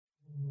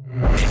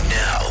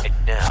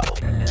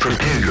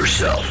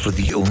yourself for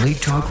the only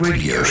talk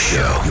radio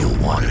show you'll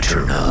want to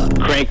turn up.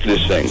 Crank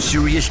this thing.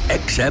 Sirius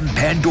XM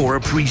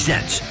Pandora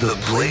presents the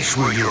place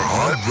where your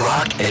hard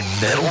rock and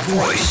metal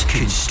voice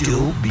can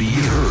still be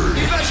heard.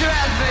 You bet your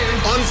ass, baby.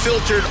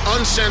 Unfiltered,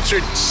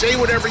 uncensored, say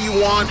whatever you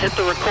want. Hit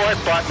the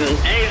record button.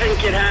 Anything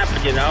can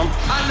happen, you know?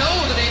 I know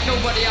that ain't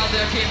nobody out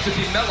there came to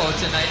be mellow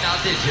tonight, now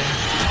did you?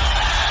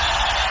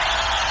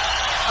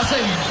 I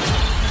say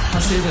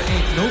there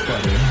ain't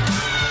nobody.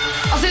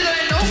 I say there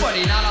ain't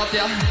nobody not out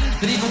there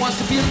that even wants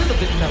to be a little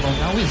bit mellow,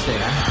 now is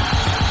there?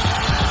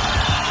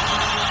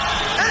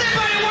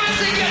 Anybody wants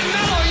to get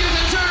mellow, you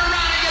can turn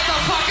around and get the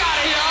fuck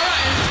out of here,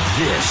 alright?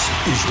 This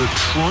is the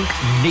Trunk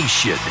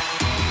Nation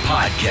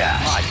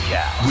podcast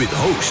with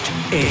host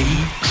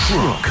Eddie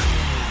Trunk.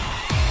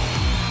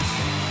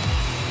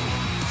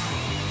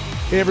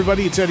 Hey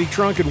everybody, it's Eddie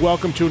Trunk and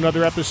welcome to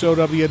another episode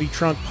of the Eddie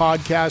Trunk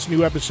Podcast.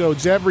 New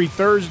episodes every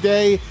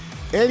Thursday.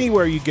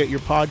 Anywhere you get your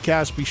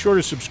podcast, be sure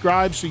to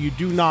subscribe so you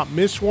do not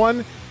miss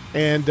one.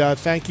 And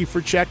thank you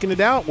for checking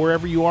it out.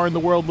 Wherever you are in the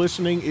world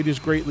listening, it is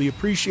greatly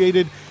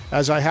appreciated.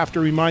 As I have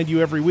to remind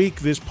you every week,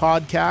 this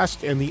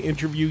podcast and the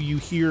interview you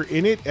hear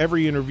in it,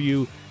 every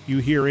interview you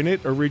hear in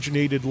it,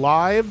 originated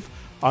live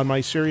on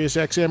my Sirius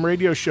XM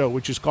radio show,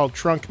 which is called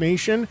Trunk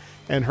Nation,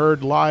 and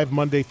heard live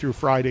Monday through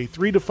Friday,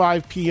 3 to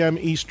 5 p.m.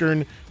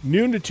 Eastern,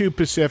 noon to 2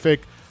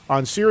 Pacific,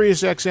 on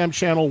Sirius XM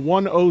channel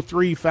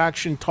 103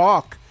 Faction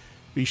Talk.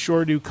 Be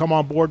sure to come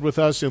on board with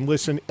us and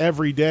listen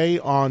every day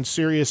on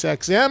Sirius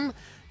XM.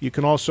 You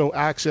can also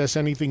access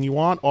anything you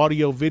want,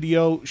 audio,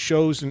 video,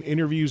 shows, and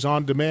interviews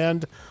on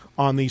demand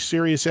on the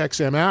Sirius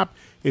XM app.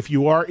 If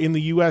you are in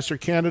the U.S. or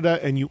Canada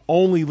and you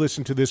only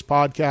listen to this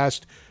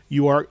podcast,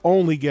 you are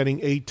only getting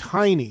a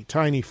tiny,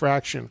 tiny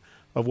fraction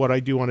of what I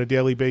do on a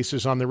daily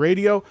basis on the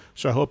radio.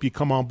 So I hope you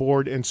come on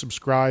board and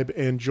subscribe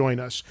and join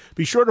us.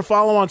 Be sure to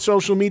follow on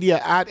social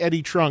media at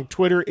Eddie Trunk,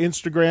 Twitter,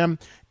 Instagram,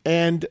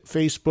 and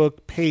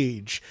Facebook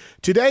page.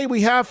 Today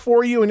we have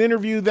for you an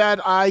interview that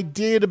I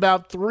did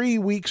about 3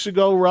 weeks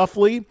ago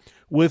roughly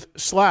with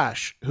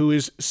Slash, who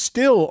is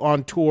still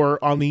on tour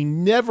on the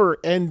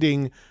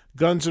never-ending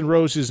Guns N'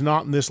 Roses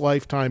Not in This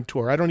Lifetime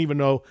tour. I don't even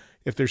know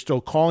if they're still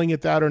calling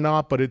it that or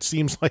not, but it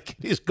seems like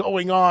it is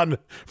going on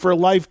for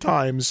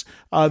lifetimes.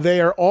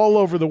 They are all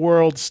over the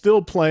world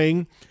still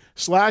playing.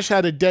 Slash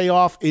had a day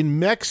off in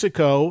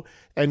Mexico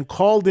and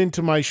called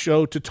into my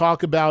show to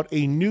talk about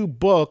a new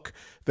book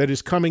that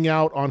is coming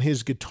out on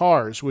his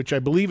guitars, which I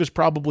believe is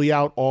probably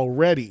out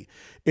already.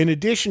 In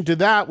addition to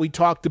that, we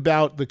talked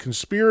about the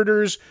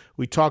Conspirators,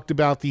 we talked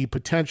about the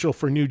potential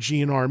for new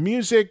GNR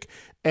music,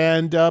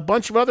 and a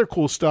bunch of other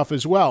cool stuff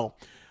as well.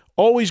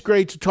 Always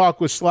great to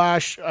talk with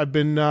Slash. I've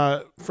been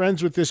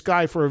friends with this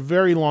guy for a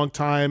very long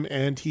time,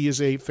 and he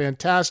is a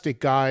fantastic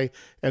guy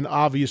and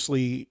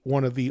obviously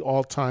one of the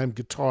all-time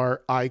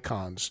guitar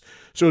icons.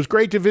 So it's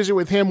great to visit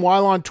with him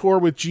while on tour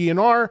with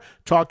GNR,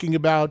 talking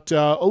about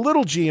a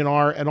little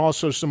GNR and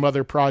also some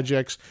other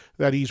projects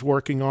that he's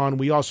working on.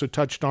 We also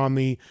touched on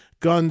the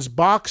Guns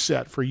box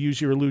set for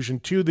Use Your Illusion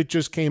 2 that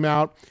just came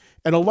out,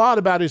 and a lot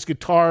about his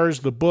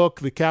guitars, the book,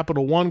 the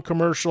Capital One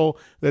commercial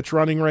that's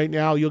running right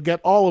now. You'll get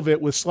all of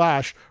it with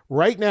Slash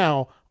right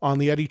now on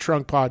the Eddie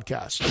Trunk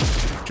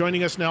Podcast.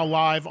 Joining us now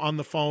live on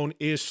the phone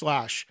is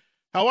Slash.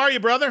 How are you,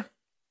 brother?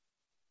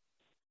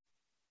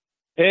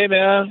 Hey,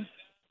 man.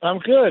 I'm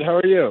good. How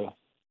are you?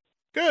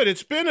 Good.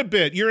 It's been a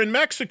bit. You're in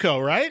Mexico,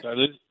 right?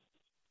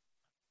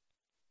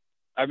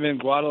 I'm in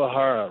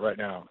Guadalajara right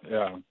now.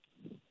 Yeah.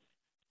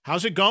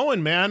 How's it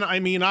going, man? I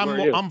mean,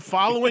 I'm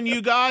following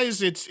you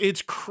guys.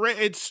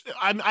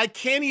 I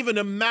can't even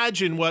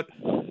imagine what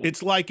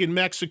it's like in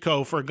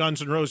Mexico for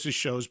Guns N' Roses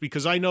shows,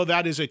 because I know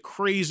that is a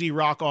crazy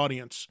rock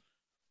audience.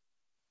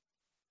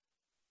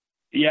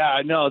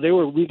 Yeah, no,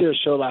 we did a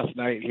show last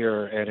night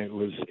here, and it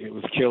was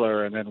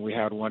killer. And then we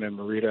had one in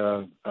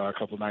Merida a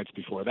couple nights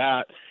before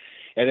that,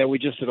 and then we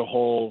just did a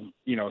whole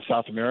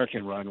South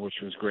American run, which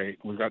was great.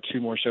 We've got 2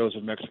 more shows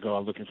in Mexico.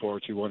 I'm looking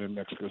forward to one in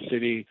Mexico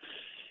City,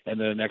 and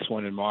then the next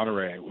one in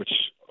Monterey, which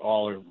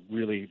all are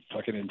really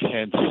fucking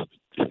intense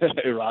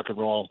rock and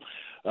roll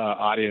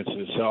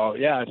audiences. So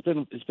yeah, it's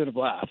been a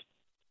blast.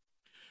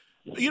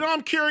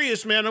 I'm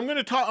curious, man. I want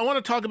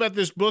to talk about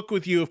this book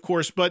with you, of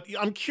course, but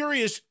I'm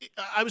curious.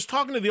 I was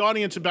talking to the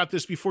audience about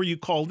this before you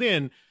called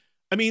in.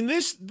 I mean,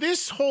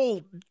 this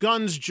whole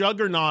Guns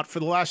juggernaut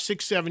for the last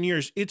 6-7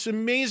 years, it's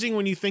amazing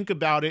when you think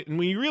about it. And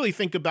when you really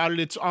think about it,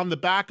 it's on the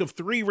back of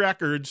 3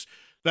 records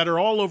that are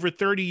all over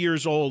 30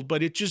 years old,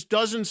 but it just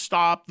doesn't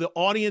stop. The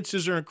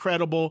audiences are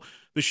incredible.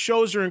 The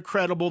shows are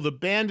incredible. The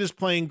band is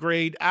playing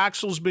great.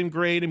 Axl's been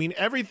great. I mean,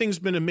 everything's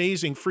been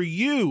amazing. For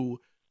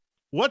you,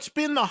 what's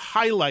been the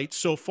highlight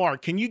so far?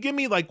 Can you give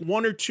me like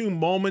 1 or 2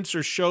 moments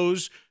or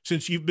shows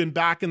since you've been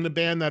back in the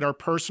band that are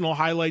personal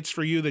highlights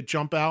for you that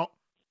jump out?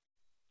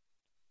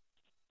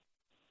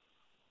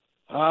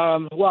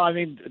 Well, I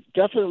mean,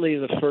 definitely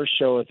the first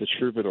show at the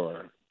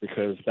Troubadour,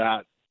 because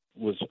that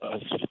was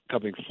us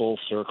coming full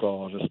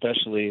circle, and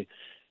especially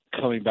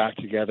coming back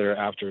together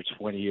after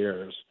 20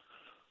 years.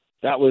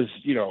 That was,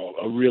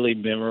 a really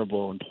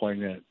memorable and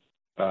poignant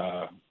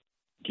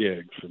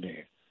gig for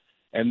me.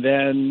 And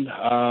then,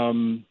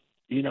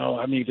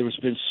 there's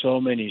been so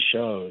many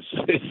shows.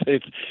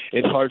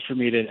 It's hard for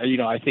me to,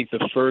 I think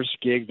the first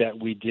gig that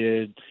we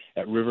did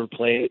at River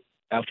Plate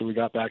after we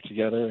got back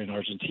together in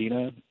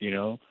Argentina,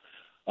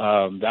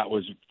 that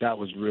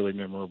was really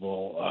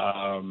memorable.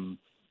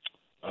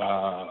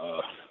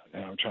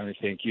 And I'm trying to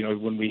think,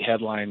 when we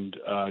headlined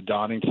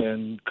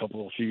Donington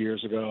a few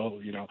years ago,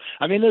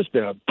 there's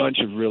been a bunch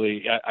of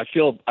really, I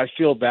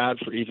feel bad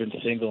for even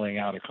singling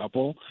out a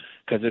couple,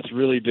 because it's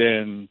really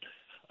been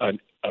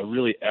a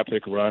really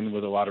epic run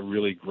with a lot of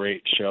really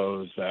great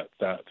shows that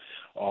are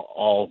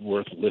all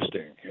worth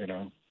listing,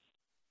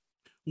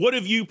 What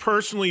have you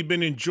personally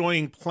been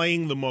enjoying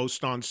playing the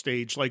most on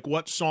stage? Like,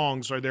 what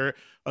songs? Are there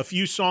a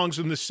few songs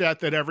in the set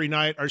that every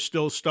night are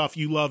still stuff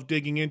you love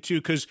digging into?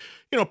 Because,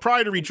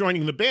 prior to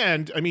rejoining the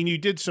band, you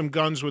did some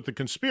Guns with the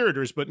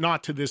Conspirators, but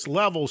not to this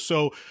level.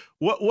 So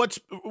what's,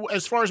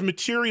 as far as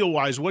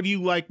material-wise, what do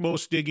you like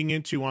most digging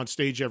into on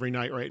stage every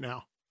night right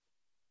now?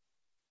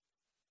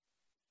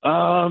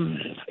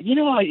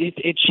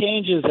 It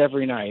changes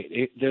every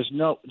night. There's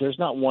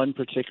not one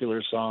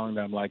particular song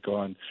that I'm like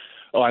going,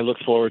 oh, I look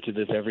forward to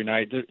this every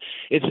night.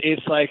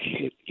 It's like,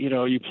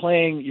 you're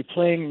playing,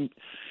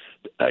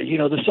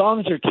 the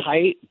songs are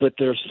tight, but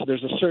there's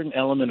a certain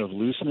element of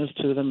looseness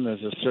to them.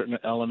 There's a certain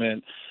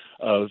element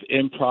of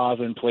improv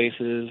in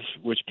places,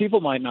 which people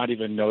might not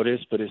even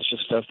notice, but it's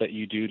just stuff that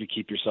you do to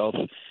keep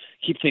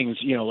things,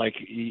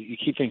 you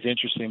keep things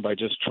interesting by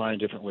just trying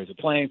different ways of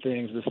playing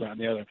things, this, that, and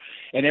the other.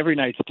 And every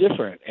night's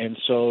different. And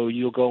so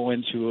you'll go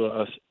into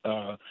a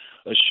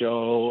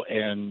show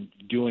and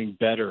doing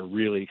better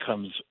really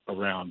comes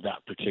around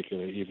that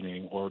particular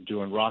evening, or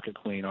doing Rocket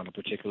Queen on a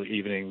particular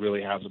evening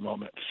really has a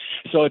moment.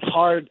 So it's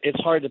hard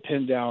to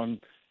pin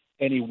down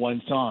any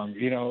one song,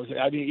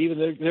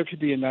 even there could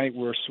be a night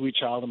where Sweet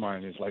Child of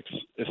Mine is like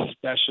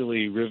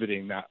especially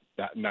riveting that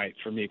night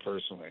for me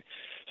personally.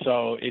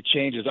 So it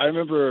changes. I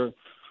remember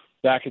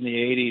back in the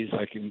 80s,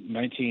 like in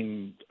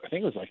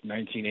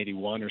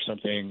 1981 or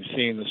something,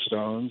 seeing the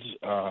Stones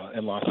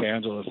in Los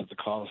Angeles at the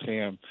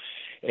Coliseum,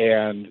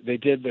 and they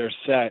did their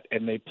set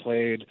and they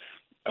played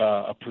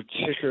a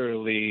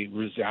particularly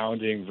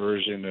resounding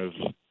version of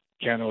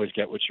Can't Always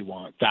Get What You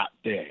Want that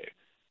day.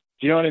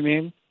 Do you know what I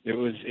mean?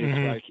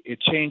 Like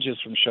it changes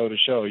from show to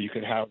show. You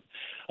could have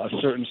a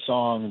certain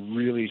song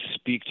really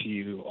speak to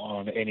you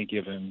on any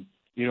given,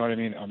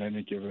 on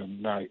any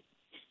given night.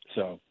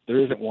 So there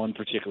isn't one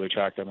particular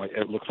track that I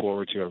look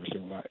forward to every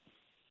single night.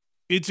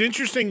 It's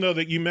interesting, though,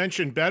 that you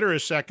mentioned Better a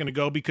second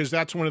ago, because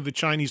that's one of the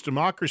Chinese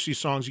Democracy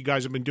songs you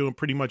guys have been doing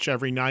pretty much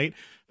every night,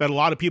 that a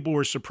lot of people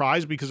were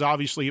surprised because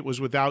obviously it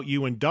was without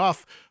you and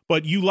Duff.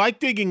 But you like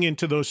digging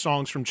into those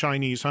songs from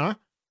Chinese, huh?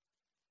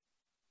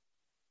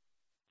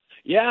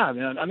 Yeah,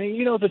 man.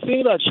 The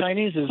thing about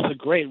Chinese is it's a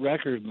great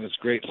record and there's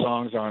great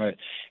songs on it.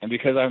 And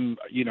because I'm,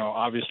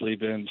 obviously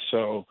been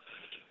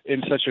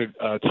in such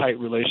a tight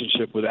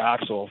relationship with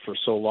Axl for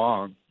so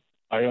long,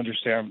 I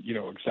understand,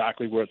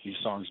 exactly what these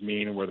songs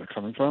mean and where they're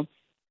coming from.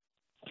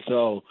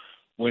 So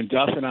when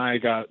Duff and I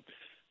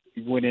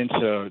went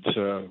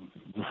into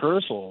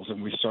rehearsals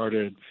and we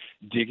started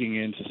digging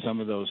into some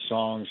of those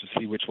songs to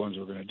see which ones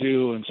we're going to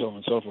do and so on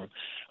and so forth,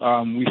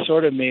 we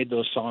sort of made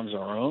those songs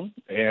our own,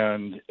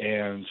 and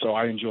so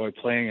I enjoy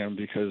playing them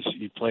because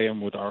you play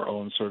them with our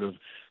own sort of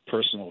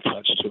personal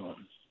touch to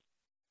them.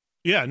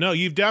 Yeah, no,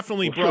 you've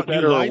definitely brought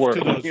new life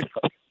to those.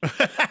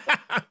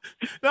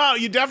 No,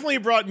 you definitely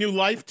brought new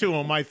life to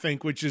them, I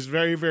think, which is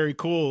very, very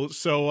cool.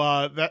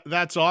 So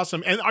that's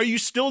awesome. And are you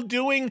still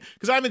doing,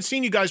 because I haven't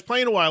seen you guys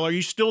play in a while, are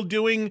you still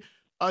doing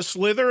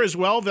Slither as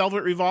well,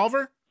 Velvet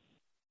Revolver?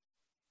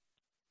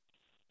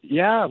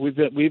 Yeah, we've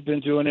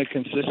been doing it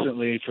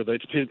consistently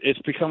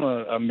it's become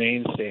a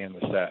mainstay in the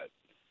set.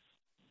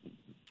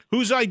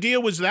 Whose idea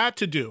was that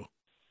to do?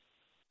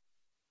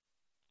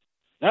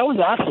 That was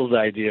Axl's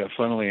idea,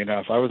 funnily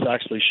enough. I was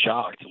actually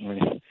shocked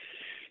when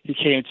he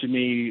came to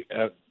me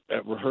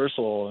at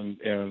rehearsal and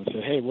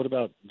said, hey, what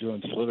about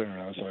doing Slither?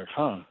 And I was like,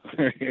 huh.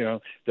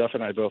 Duff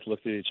and I both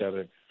looked at each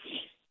other.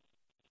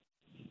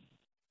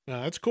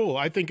 That's cool.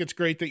 I think it's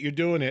great that you're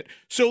doing it.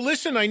 So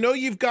listen, I know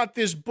you've got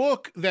this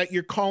book that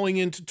you're calling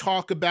in to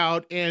talk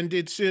about, and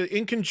it's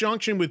in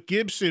conjunction with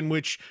Gibson,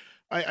 which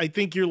I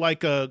think you're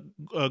like a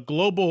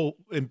global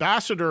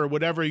ambassador or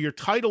whatever your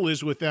title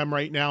is with them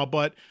right now.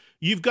 But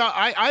you've got,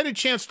 I had a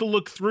chance to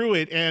look through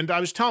it, and I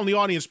was telling the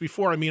audience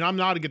before, I'm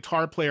not a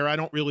guitar player. I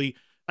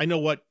know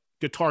what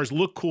guitars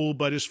look cool,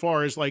 but as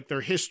far as like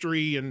their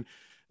history and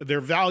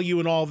their value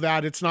and all of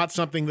that, it's not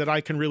something that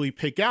I can really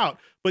pick out.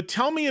 But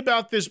tell me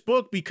about this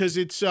book, because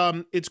it's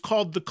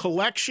called The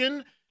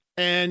Collection,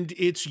 and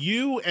it's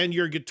you and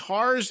your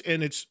guitars,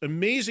 and it's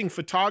amazing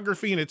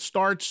photography, and it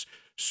starts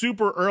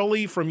super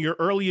early from your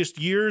earliest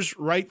years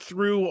right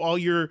through all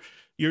your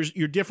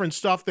different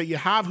stuff that you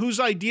have. Whose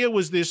idea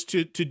was this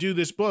to do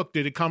this book?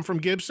 Did it come from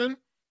Gibson?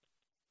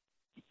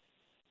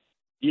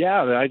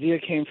 Yeah, the idea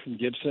came from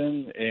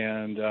Gibson,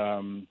 and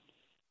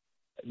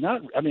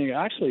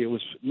actually it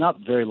was not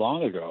very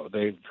long ago.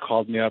 They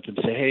called me up and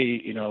said,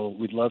 hey,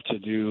 we'd love to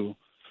do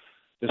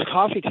this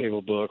coffee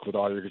table book with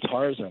all your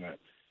guitars in it.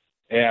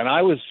 And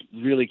I was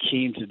really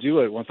keen to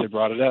do it once they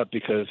brought it up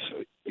because,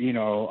 you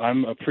know,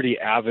 I'm a pretty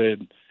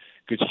avid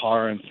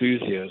guitar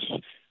enthusiast,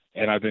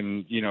 and I've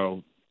been, you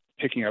know,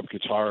 picking up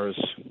guitars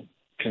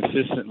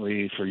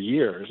consistently for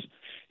years.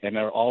 And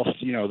they're all,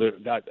 you know,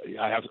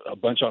 I have a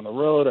bunch on the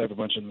road, I have a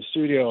bunch in the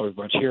studio, I have a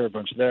bunch here, a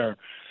bunch there.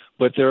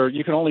 But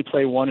you can only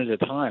play one at a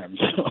time.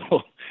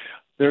 So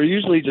they're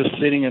usually just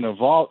sitting in a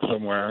vault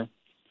somewhere,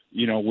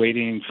 you know,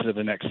 waiting for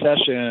the next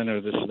session or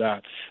this or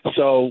that.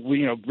 So,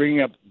 you know,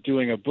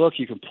 doing a book,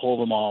 you can pull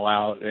them all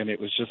out, and it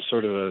was just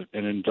sort of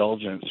an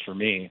indulgence for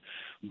me.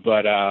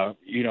 But,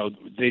 you know,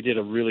 they did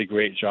a really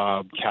great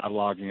job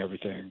cataloging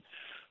everything.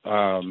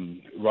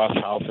 Ross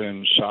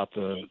Halfin shot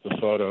the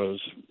photos,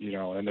 you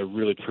know, and they're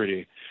really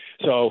pretty.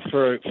 So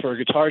for a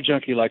guitar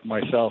junkie like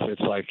myself,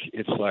 it's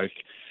like,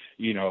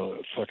 you know,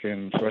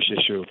 fucking fresh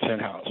issue of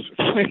Penthouse.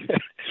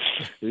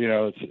 You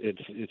know,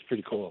 it's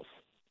pretty cool.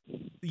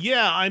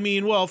 Yeah, I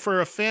mean, well,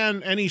 for a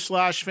fan, any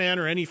Slash fan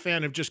or any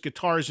fan of just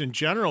guitars in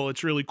general,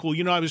 it's really cool.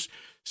 You know, I was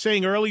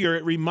saying earlier,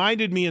 it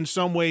reminded me in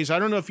some ways, I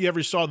don't know if you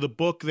ever saw the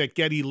book that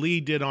Geddy Lee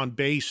did on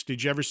bass.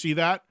 Did you ever see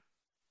that?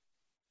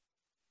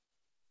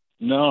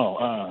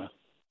 No.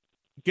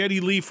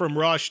 Geddy Lee from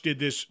Rush did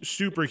this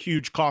super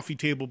huge coffee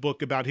table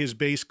book about his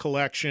bass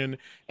collection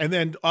and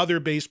then other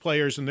bass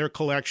players and their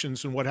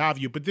collections and what have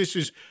you. But this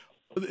is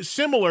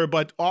similar,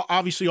 but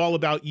obviously all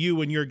about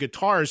you and your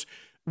guitars.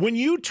 When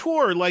you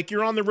tour, like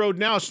you're on the road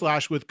now,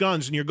 Slash, with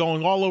Guns, and you're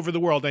going all over the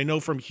world. I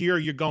know from here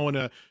you're going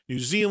to New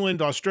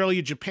Zealand,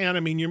 Australia, Japan. I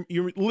mean,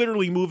 you're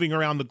literally moving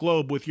around the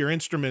globe with your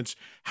instruments.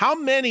 How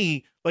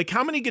many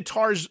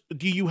guitars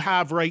do you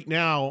have right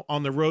now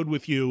on the road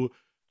with you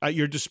at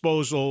your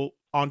disposal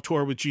on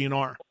tour with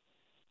GNR?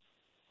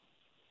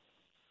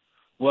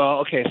 Well,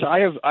 okay, so I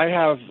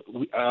have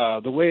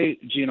the way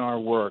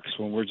GNR works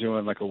when we're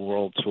doing like a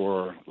world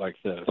tour like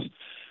this,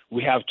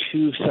 we have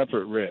two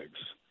separate rigs.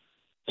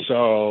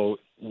 So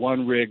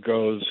one rig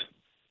goes,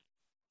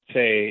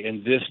 say,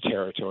 in this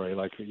territory,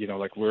 like, you know,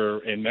 like we're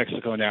in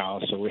Mexico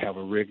now, so we have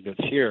a rig that's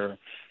here.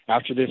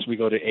 After this, we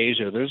go to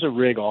Asia. There's a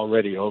rig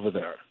already over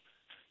there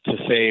to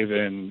save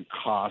in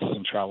costs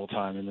and travel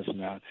time and this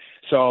and that.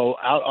 So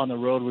out on the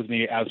road with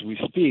me as we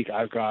speak,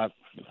 I've got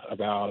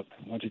about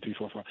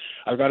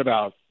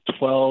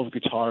 12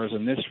 guitars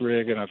in this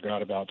rig, and I've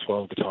got about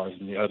 12 guitars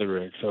in the other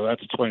rig. So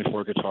that's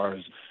 24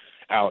 guitars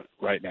out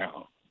right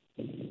now.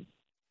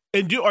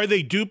 And are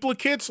they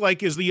duplicates?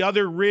 Like, is the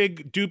other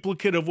rig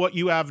duplicate of what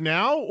you have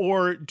now,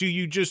 or do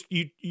you just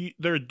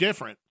they're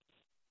different?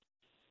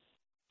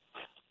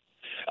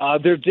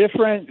 They're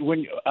different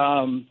when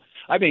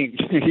I mean,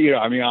 you know,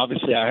 I mean,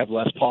 obviously I have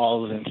Les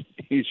Pauls in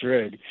each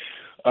rig,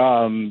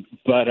 but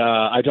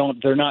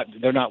they're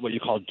not what you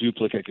call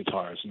duplicate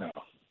guitars, no.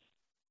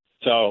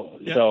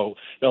 So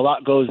a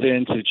lot goes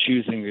into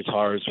choosing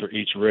guitars for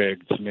each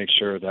rig to make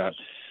sure that,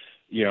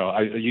 you know,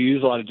 you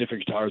use a lot of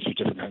different guitars for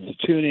different kinds of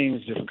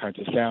tunings, different kinds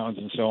of sounds,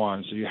 and so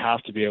on. So you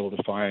have to be able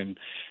to find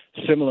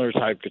similar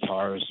type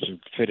guitars to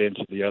fit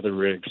into the other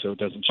rig so it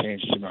doesn't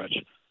change too much.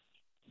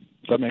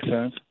 Does that make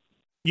sense?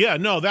 Yeah,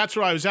 no, that's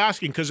what I was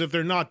asking, because if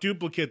they're not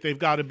duplicate, they've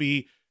got to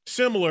be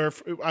similar.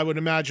 I would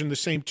imagine the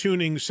same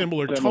tuning,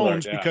 similar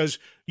tones, yeah. Because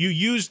you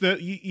use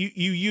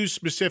you use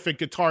specific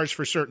guitars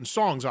for certain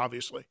songs,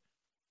 obviously.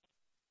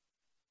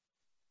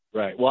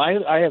 Right. Well,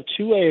 I have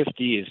two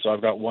AFDs, so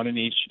I've got one in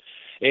each.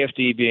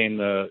 AFD being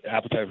the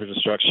Appetite for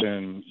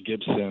Destruction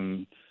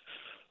Gibson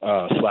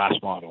Slash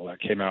model that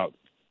came out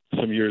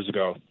some years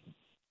ago.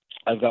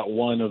 I've got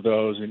one of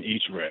those in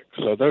each rig.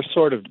 So they're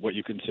sort of what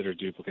you consider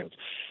duplicates.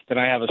 Then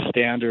I have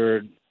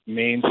a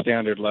main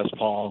standard Les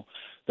Paul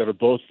that are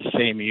both the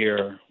same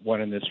year, one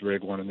in this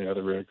rig, one in the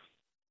other rig.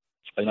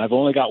 And I've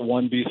only got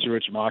one Beastie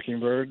Rich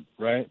Mockingbird,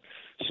 right?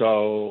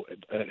 So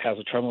it has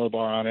a tremolo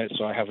bar on it.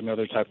 So I have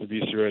another type of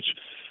Beastie Rich,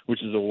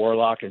 which is a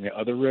Warlock in the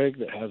other rig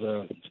that has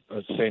a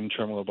same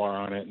tremolo bar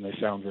on it, and they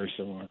sound very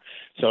similar.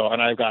 So,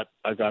 and I've got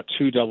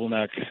two double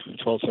neck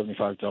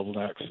 1275 double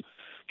necks,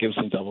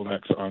 Gibson double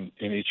necks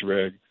in each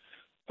rig.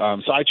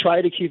 So I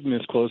try to keep them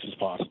as close as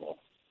possible.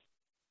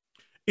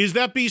 Is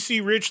that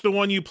BC Rich the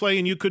one you play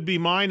and You Could Be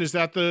Mine? Is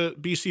that the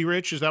BC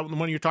Rich? Is that the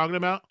one you're talking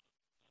about?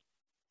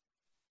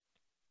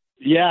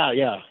 Yeah.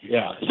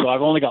 So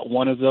I've only got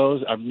one of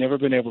those. I've never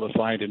been able to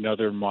find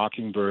another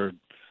Mockingbird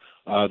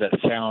that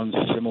sounds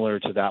similar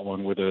to that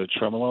one with a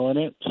tremolo in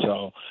it.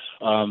 So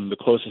the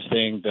closest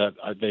thing that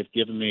they've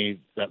given me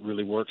that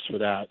really works for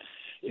that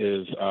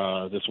is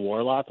this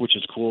Warlock, which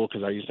is cool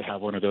because I used to have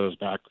one of those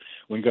back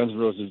when Guns N'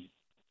 Roses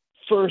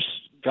first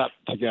got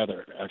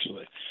together,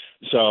 actually.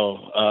 So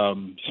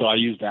I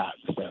use that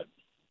instead.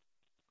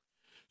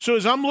 So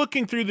as I'm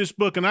looking through this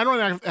book, and I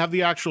don't have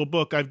the actual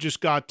book, I've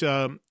just got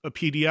a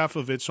PDF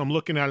of it, so I'm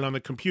looking at it on the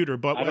computer.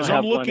 But I don't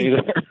have one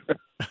either.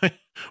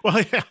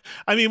 Well, yeah,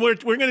 I mean, we're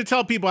going to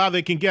tell people how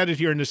they can get it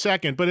here in a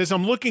second. But as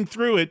I'm looking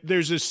through it,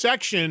 there's a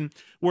section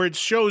where it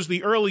shows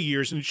the early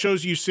years, and it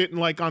shows you sitting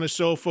like on a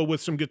sofa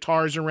with some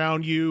guitars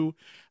around you.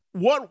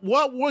 what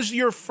was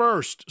your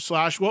first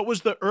 / what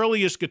was the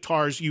earliest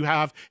guitars you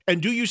have,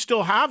 and do you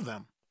still have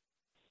them?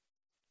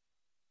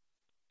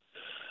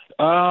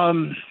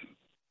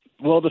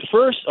 Well, the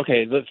first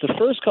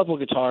couple of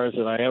guitars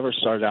that I ever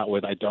started out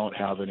with, I don't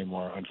have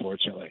anymore,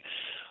 unfortunately.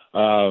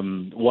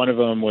 One of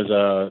them was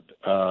a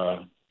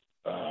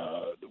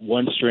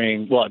one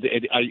string. Well,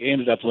 I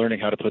ended up learning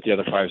how to put the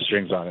other 5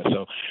 strings on it.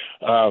 So,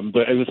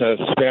 but it was a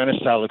Spanish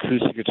style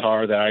acoustic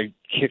guitar that I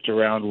kicked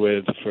around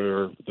with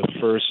for the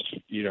first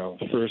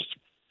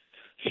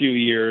few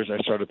years I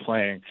started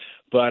playing.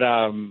 But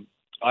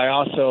I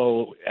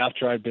also,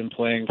 after I'd been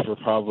playing for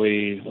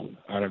probably,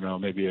 I don't know,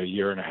 maybe a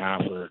year and a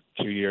half or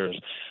 2 years,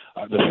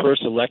 the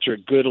first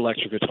good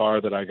electric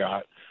guitar that I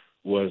got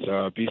was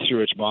BC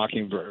Rich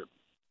Mockingbird.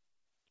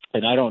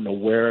 And I don't know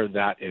where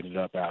that ended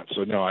up at.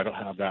 So, no, I don't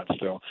have that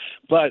still.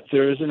 But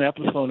there is an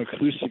Epiphone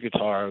acoustic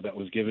guitar that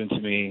was given to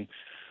me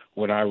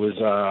when I was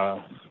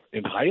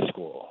in high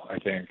school, I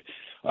think.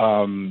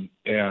 And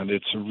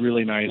it's a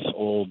really nice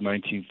old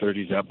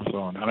 1930s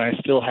Epiphone. And I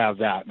still have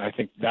that. And I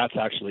think that's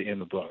actually in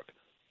the book.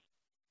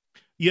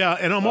 Yeah,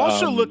 and I'm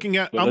also looking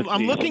at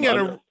I'm looking at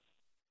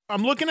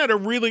a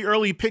really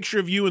early picture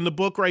of you in the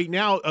book right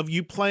now of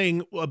you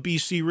playing a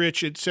BC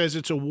Rich. It says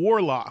it's a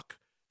Warlock.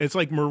 It's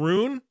like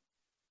maroon.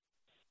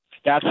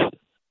 That's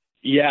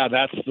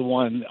the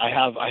one. I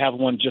have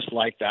one just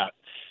like that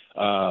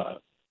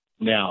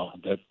now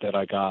that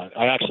I got.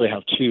 I actually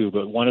have 2,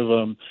 but one of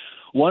them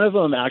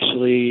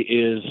actually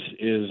is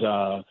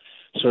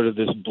sort of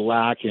this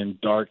black and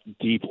dark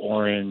deep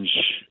orange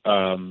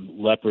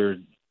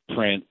leopard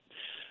print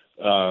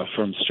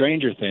from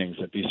Stranger Things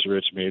that BC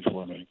Rich made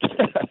for me.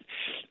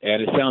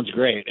 And it sounds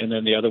great. And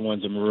then the other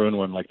one's a maroon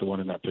one, like the one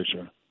in that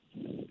picture.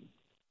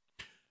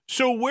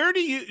 So where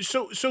do you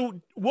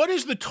so what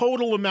is the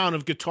total amount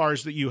of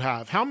guitars that you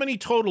have? How many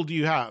total do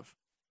you have?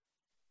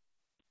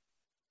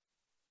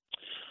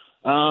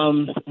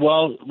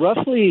 Well,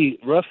 roughly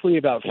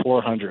about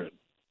 400.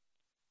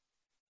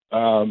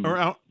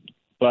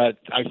 But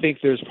I think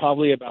there's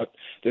probably about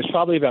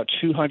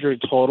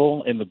 200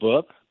 total in the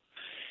book.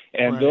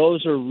 And right.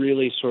 Those are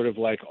really sort of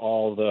like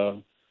all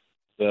the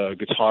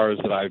guitars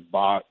that I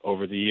bought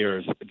over the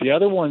years. The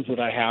other ones that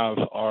I have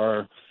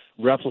are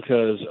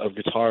replicas of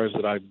guitars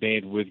that I've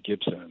made with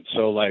Gibson.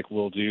 So like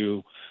we'll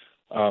do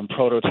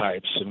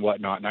prototypes and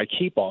whatnot, and I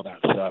keep all that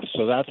stuff.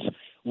 So that's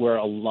where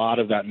a lot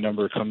of that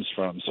number comes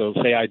from. So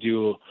say I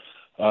do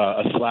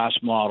a Slash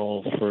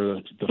model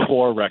for the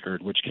 4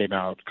 record, which came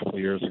out a couple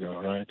of years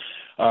ago, right?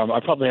 I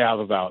probably have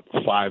about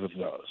 5 of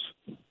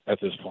those at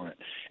this point.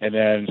 And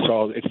then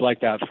so it's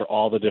like that for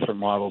all the different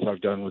models I've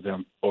done with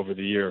them over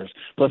the years,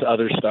 plus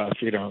other stuff,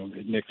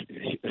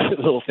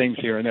 little things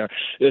here and there.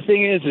 The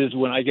thing is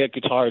when I get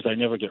guitars, I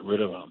never get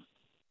rid of them.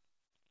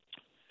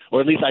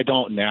 Or at least I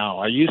don't now.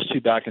 I used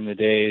to back in the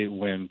day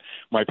when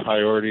my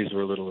priorities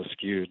were a little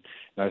askewed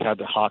and I had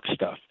to hawk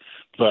stuff.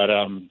 But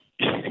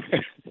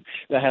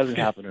that hasn't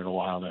happened in a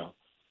while now.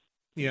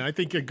 Yeah, I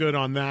think you're good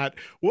on that.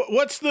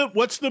 What's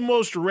the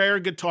most rare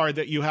guitar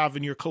that you have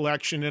in your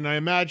collection? And I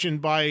imagine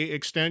by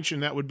extension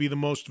that would be the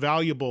most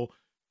valuable,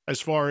 as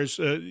far as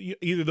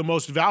either the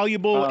most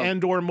valuable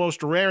and or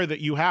most rare that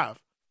you have.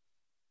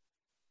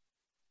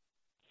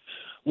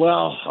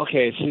 Well,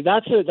 okay, see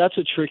that's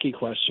a tricky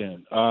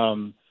question.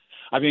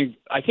 I mean,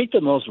 I think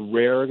the most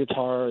rare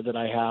guitar that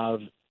I have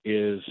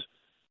is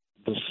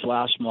the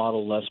Slash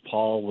model Les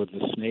Paul with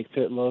the Snake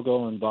Pit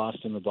logo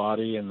embossed in the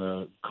body and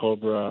the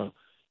Cobra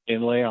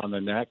inlay on the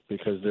neck,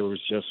 because there was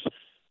just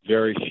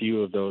very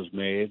few of those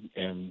made,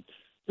 and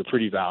they're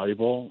pretty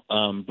valuable.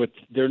 But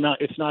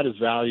it's not as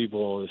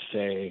valuable as,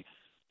 say,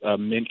 a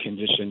mint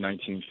condition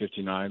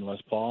 1959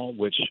 Les Paul,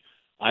 which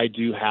I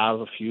do have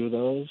a few of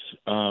those.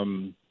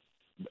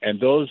 And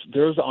those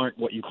aren't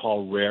what you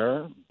call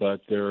rare,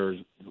 but there's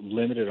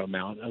limited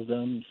amount of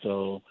them.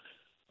 So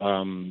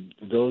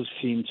those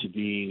seem to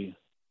be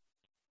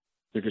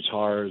the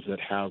guitars that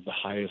have the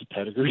highest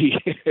pedigree,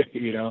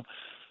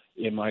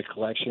 in my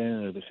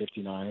collection, or the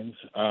 59s.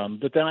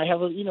 But then I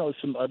have,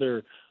 some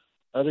other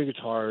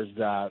guitars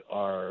that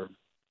are,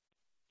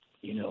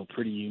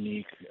 pretty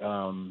unique,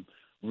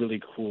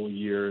 really cool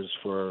years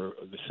for,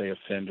 say, a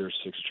Fender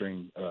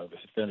six-string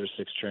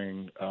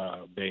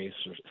bass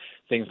or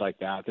things like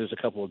that. There's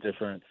a couple of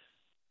different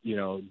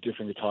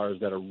guitars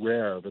that are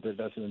rare, but that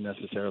doesn't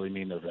necessarily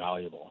mean they're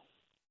valuable.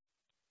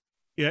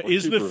 Yeah,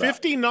 is the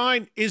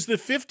 59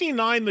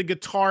 the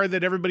guitar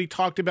that everybody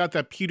talked about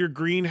that Peter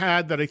Green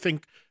had that I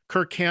think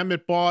Kirk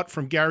Hammett bought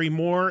from Gary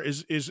Moore?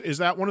 Is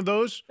that one of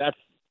those? That's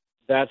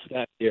that.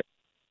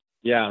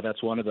 Yeah,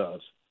 that's one of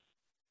those.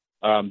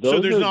 So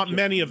there's not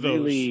many of those.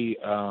 Really,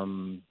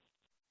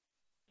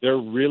 they're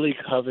really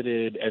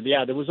coveted, and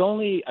there was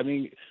only. I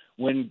mean,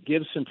 when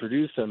Gibson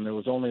produced them, there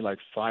was only like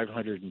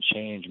 500 and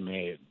change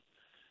made.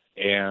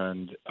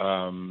 And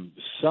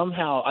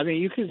somehow, I mean,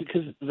 you could,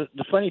 because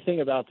the funny thing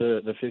about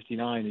the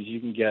 59 is you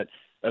can get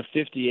a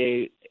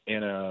 58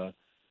 and a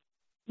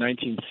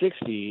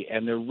 1960,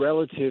 and they're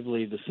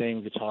relatively the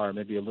same guitar,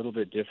 maybe a little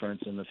bit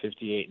difference in the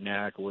 58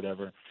 neck or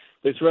whatever.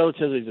 But it's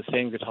relatively the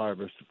same guitar.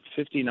 But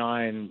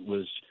 59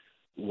 was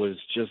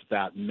just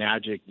that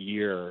magic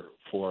year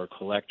for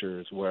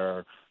collectors,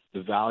 where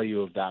the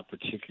value of that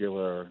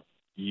particular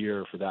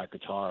year for that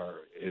guitar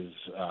is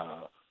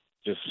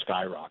just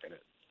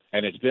skyrocketed,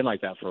 and it's been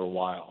like that for a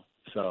while.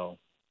 So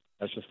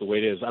that's just the way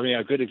it is. I mean,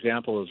 a good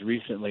example is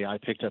recently I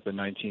picked up a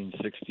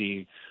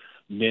 1960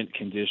 mint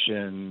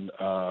condition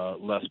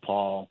Les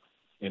Paul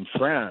in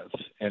France,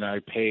 and I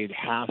paid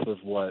half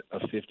of what a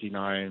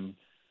 59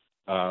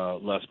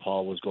 Les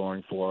Paul was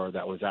going for.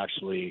 That was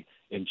actually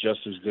in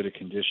just as good a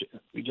condition,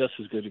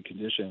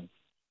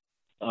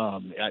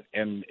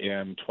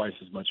 and twice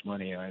as much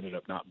money. I ended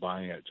up not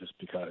buying it just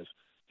because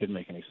it didn't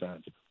make any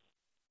sense.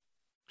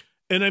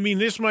 And I mean,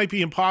 this might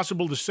be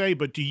impossible to say,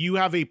 but do you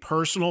have a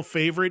personal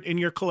favorite in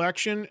your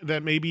collection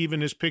that maybe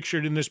even is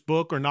pictured in this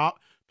book or not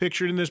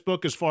pictured in this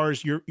book, as far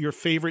as your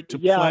favorite to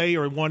play,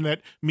 or one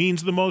that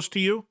means the most to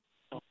you?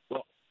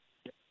 Well,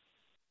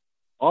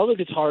 all the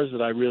guitars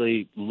that I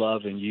really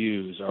love and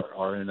use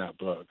are in that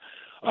book.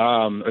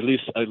 At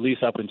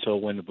least up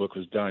until when the book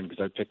was done,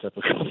 because I picked up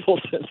a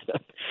couple since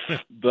then.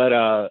 But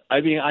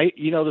I mean,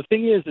 the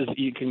thing is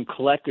you can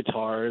collect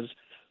guitars,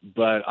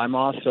 but I'm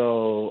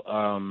also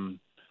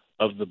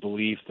of the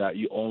belief that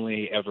you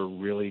only ever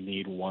really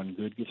need one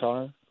good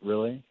guitar,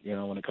 really,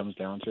 when it comes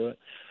down to it.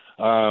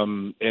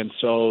 And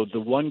so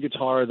the one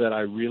guitar that I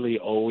really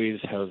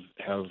always have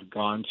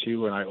gone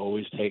to, and I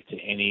always take to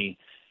any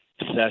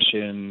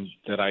session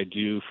that I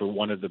do for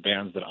one of the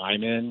bands that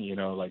I'm in,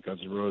 like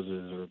Guns N'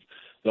 Roses or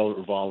Velvet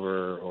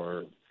Revolver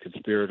or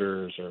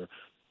Conspirators or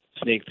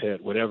Snake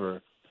Pit,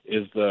 whatever,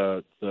 is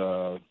the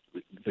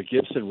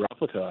Gibson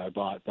replica I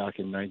bought back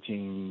in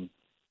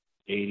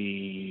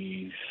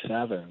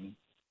 1987.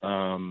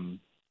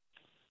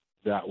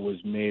 That was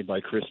made by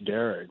Chris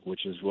Derrig,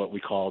 which is what we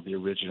call the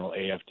original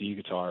AFD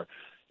guitar.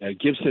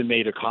 Gibson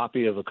made a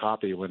copy of a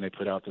copy when they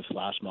put out the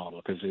Slash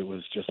model, because it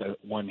was just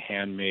one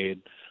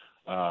handmade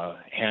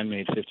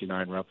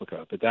 59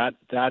 replica. But that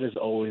has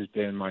always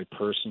been my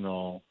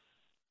personal,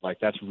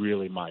 that's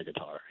really my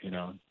guitar,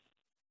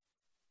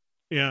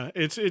 Yeah,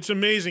 it's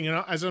amazing.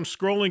 And as I'm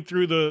scrolling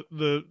through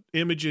the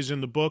images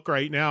in the book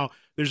right now,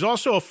 there's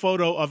also a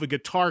photo of a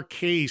guitar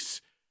case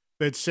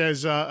that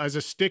says, as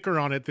a sticker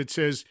on it, that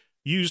says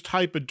used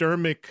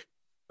hypodermic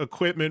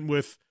equipment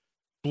with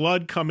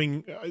blood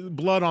on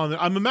it.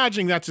 I'm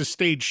imagining that's a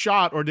staged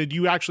shot, or did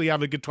you actually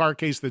have a guitar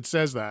case that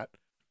says that?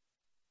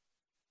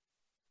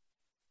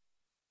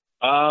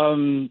 I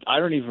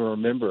don't even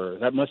remember.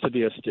 That must have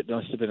been a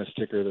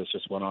sticker that's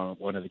just went on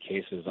one of the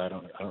cases. I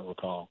don't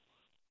recall.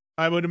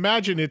 I would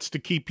imagine it's to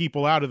keep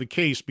people out of the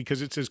case,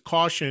 because it says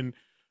caution,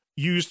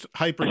 used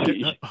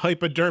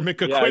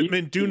hypodermic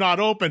equipment, do not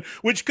open,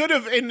 which could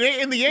have in the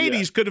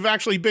 80s could have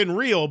actually been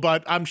real,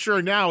 but I'm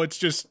sure now it's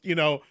just,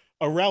 a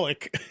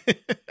relic.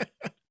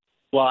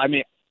 Well, I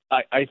mean,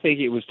 I think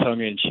it was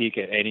tongue in cheek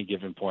at any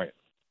given point.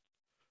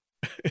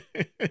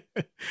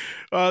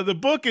 The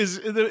book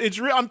it's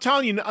real. I'm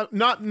telling you,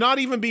 not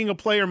even being a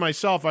player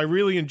myself, I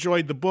really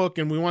enjoyed the book,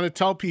 and we want to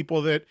tell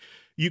people that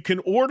you can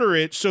order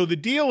it. So the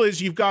deal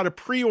is you've got to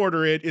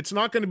pre-order it. It's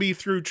not going to be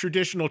through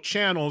traditional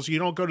channels. You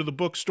don't go to the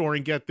bookstore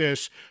and get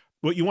this.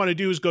 What you want to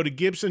do is go to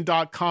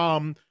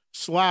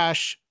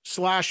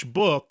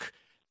Gibson.com/book.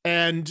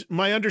 And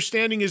my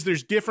understanding is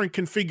there's different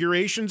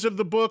configurations of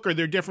the book. Are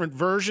there different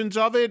versions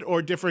of it,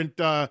 or different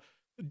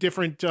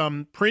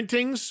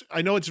printings?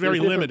 I know it's very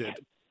limited.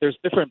 There's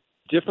different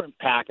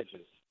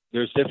packages.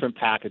 There's different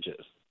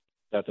packages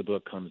that the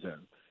book comes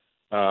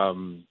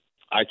in.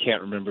 I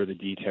can't remember the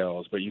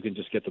details, but you can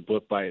just get the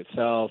book by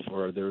itself,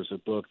 or there's a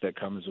book that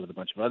comes with a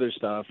bunch of other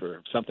stuff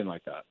or something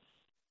like that.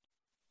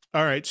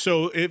 All right.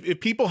 So if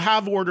people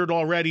have ordered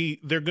already,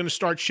 they're going to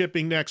start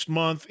shipping next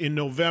month in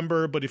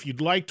November. But if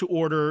you'd like to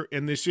order,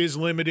 and this is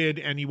limited,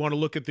 and you want to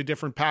look at the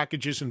different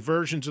packages and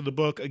versions of the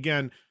book,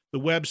 again, the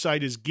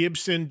website is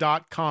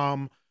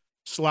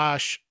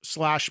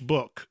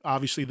Gibson.com/book.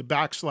 Obviously the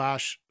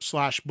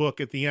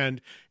 /book at the end,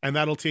 and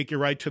that'll take you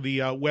right to the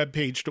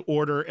webpage to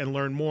order and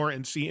learn more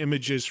and see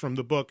images from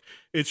the book.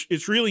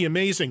 It's really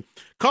amazing.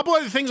 A couple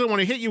other things I want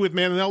to hit you with,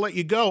 man, and I'll let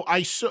you go.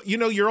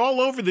 You're all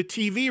over the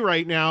TV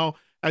right now,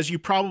 as you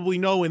probably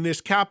know, in this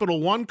Capital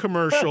One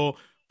commercial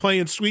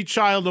playing Sweet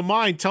Child of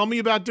Mine. Tell me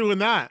about doing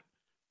that.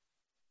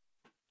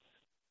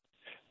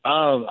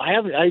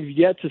 I've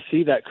yet to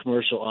see that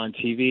commercial on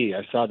TV.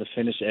 I saw the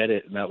finished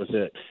edit, and that was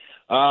it.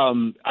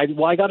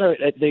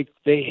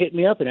 They hit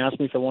me up and asked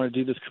me if I want to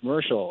do this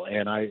commercial,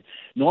 and I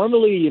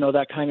normally,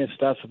 that kind of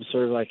stuff, I'm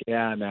sort of like,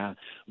 yeah, nah,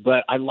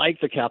 but I like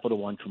the Capital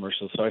One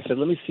commercial, so I said,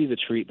 let me see the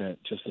treatment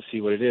just to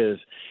see what it is,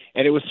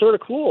 and it was sort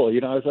of cool,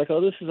 I was like, I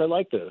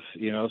like this,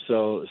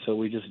 so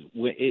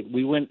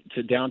we went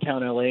to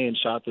downtown LA and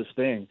shot this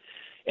thing,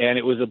 and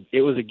it was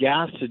a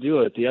gas to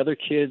do it. The other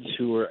kids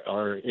who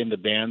are in the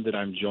band that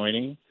I'm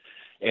joining,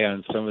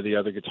 and some of the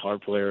other guitar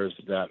players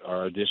that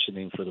are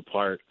auditioning for the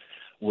part,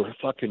 were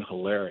fucking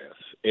hilarious.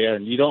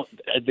 and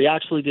they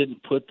actually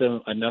didn't put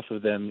enough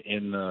of them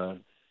in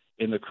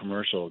the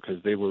commercial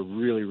because they were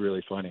really,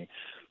 really funny.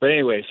 But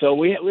anyway, so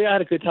we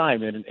had a good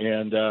time,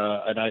 and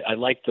I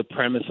liked the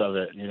premise of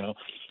it, you know.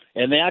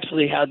 And they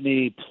actually had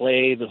me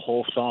play the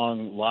whole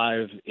song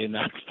live in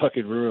that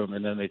fucking room,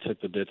 and then they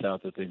took the bits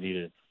out that they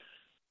needed.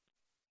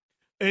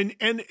 And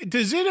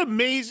does it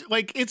amaze,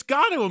 like, it's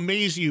got to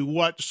amaze you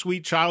what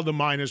Sweet Child of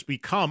Mine has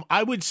become.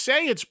 I would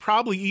say it's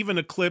probably even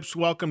eclipsed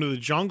Welcome to the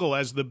Jungle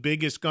as the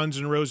biggest Guns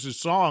N' Roses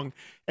song.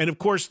 And of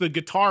course, the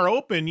guitar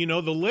open, you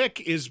know, the lick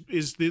is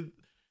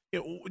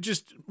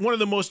just one of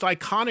the most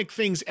iconic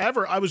things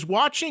ever. I was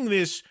watching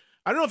this,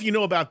 I don't know if you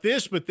know about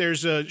this, but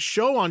there's a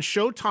show on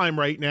Showtime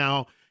right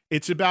now.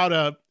 It's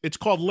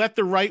called Let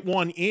the Right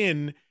One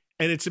In,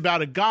 and it's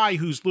about a guy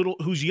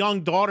whose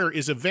young daughter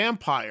is a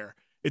vampire.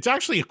 It's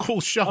actually a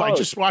cool show. I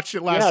just watched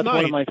it last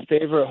night. It's one of my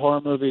favorite horror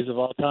movies of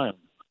all time.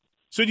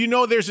 So do you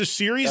know there's a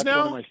series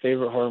now? That's one of my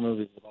favorite horror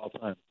movies of all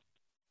time.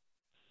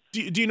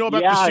 Do you know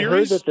about the series? Yeah, I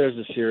heard that there's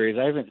a series.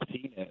 I haven't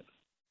seen it.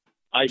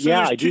 I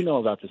do know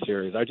about the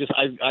series. I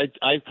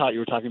thought you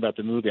were talking about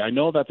the movie. I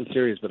know about the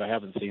series, but I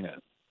haven't seen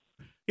it.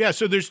 Yeah,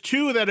 so there's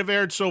 2 that have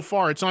aired so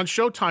far. It's on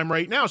Showtime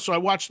right now. So I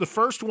watched the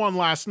first one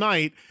last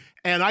night,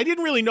 and I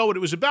didn't really know what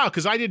it was about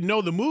because I didn't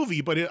know the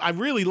movie, but I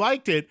really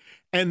liked it.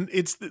 And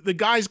it's the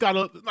guy's got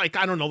an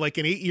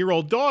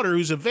 8-year-old daughter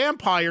who's a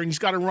vampire, and he's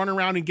got to run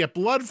around and get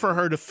blood for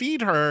her to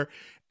feed her.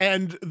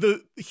 And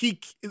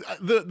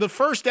the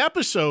first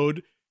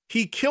episode,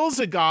 he kills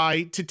a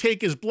guy to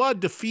take his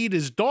blood to feed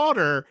his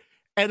daughter.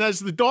 And as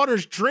the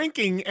daughter's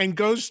drinking and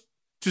goes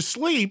to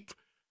sleep,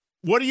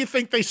 what do you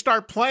think they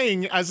start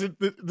playing as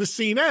the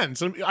scene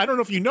ends? I don't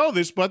know if you know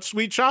this, but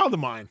Sweet Child of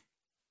Mine.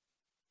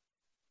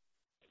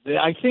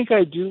 I think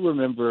I do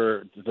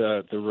remember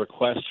the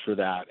request for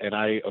that, and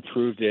I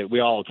approved it.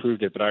 We all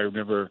approved it, but I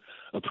remember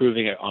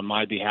approving it on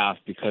my behalf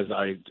because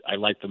I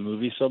liked the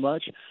movie so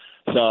much.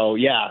 So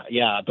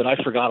yeah, but I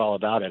forgot all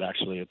about it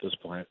actually at this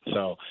point.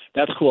 So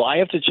that's cool. I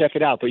have to check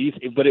it out, but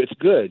it's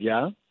good,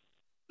 yeah?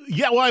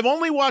 Yeah, well, I've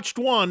only watched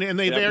one, and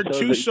they've aired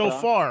 2 so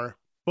far,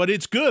 but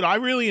it's good. I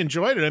really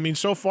enjoyed it. I mean,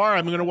 so far,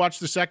 I'm going to watch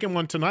the second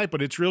one tonight,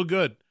 but it's real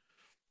good.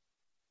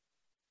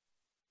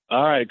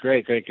 All right,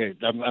 great.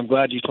 I'm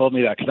glad you told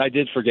me that because I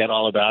did forget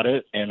all about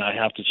it, and I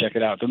have to check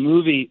it out. The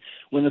movie,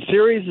 when the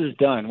series is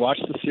done, watch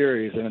the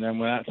series, and then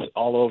when that's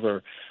all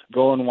over,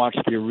 go and watch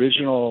the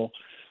original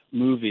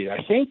movie.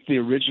 I think the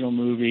original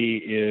movie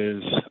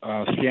is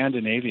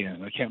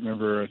Scandinavian. I can't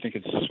remember. I think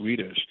it's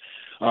Swedish.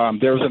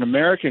 There was an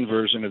American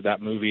version of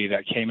that movie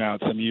that came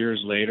out some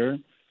years later.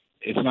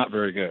 It's not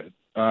very good,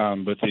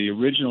 but the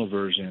original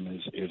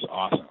version is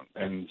awesome,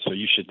 and so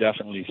you should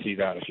definitely see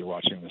that if you're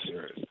watching the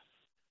series.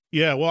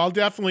 Yeah, well, I'll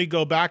definitely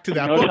go back to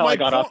that. Notice how I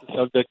got off the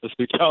subject of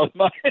Sweet Child of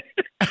Mine.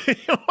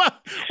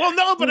 Well,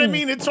 no, but I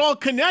mean, it's all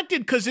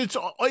connected because it's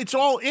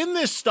all in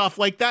this stuff,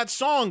 like that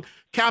song,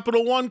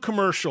 Capital One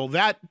commercial,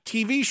 that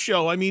TV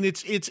show. I mean,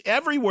 it's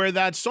everywhere,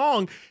 that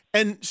song.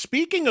 And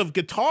speaking of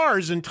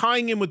guitars and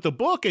tying in with the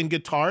book and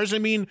guitars, I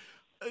mean,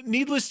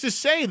 needless to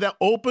say, the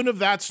open of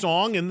that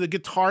song and the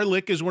guitar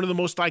lick is one of the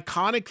most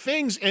iconic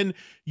things. And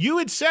you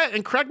had said,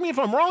 and correct me if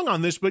I'm wrong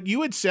on this, but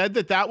you had said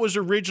that was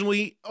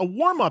originally a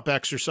warm-up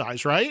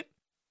exercise, right?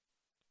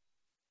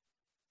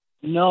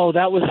 No,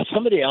 that was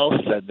somebody else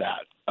said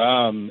that.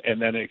 And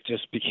then it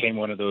just became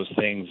one of those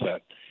things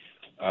that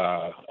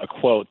a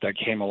quote that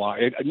came along.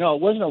 It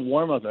wasn't a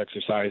warm-up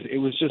exercise. It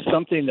was just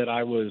something that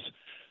I was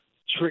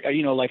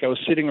like I was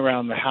sitting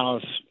around the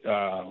house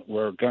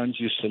where Guns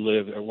used to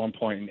live at one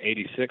point in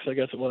 '86, I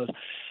guess it was,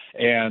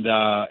 and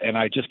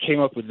I just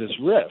came up with this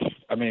riff.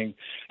 I mean,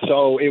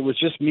 so it was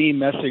just me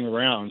messing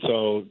around.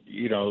 So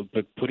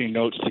but putting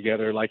notes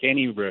together like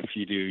any riff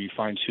you do. You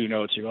find 2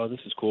 notes, you go, oh, this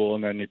is cool,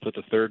 and then you put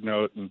the 3rd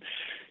note and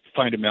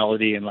find a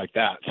melody and like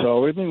that.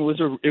 So I mean,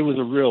 it was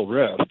a real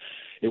riff.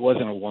 It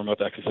wasn't a warm-up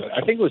exercise. I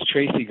think it was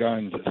Tracy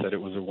Guns that said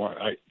it was a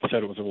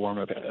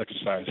warm-up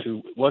exercise,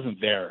 who wasn't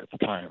there at the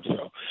time.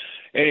 So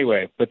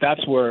anyway, but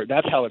that's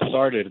how it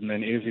started, and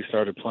then Izzy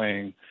started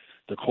playing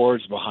the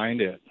chords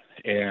behind it,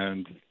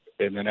 and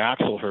then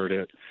Axl heard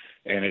it,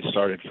 and it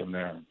started from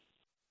there.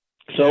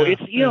 So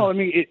it's I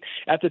mean,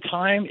 at the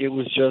time it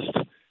was just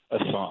a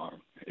song.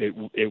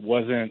 It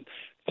wasn't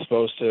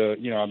supposed to,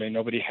 I mean,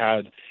 nobody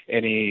had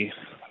any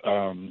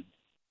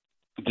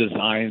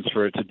designs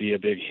for it to be a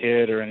big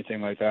hit or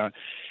anything like that.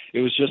 It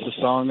was just a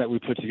song that we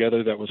put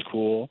together that was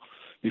cool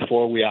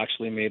before we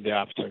actually made the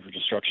Appetite for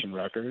Destruction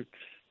record.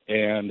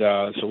 And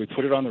so we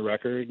put it on the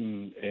record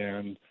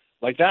and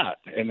like that.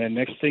 And then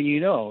next thing you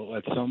know,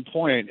 at some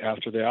point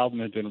after the album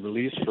had been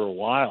released for a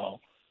while,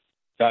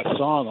 that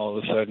song all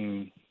of a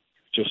sudden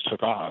just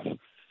took off.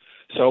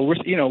 So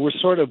we're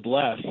sort of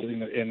blessed in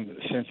the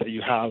sense that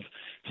you have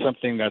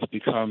something that's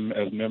become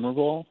as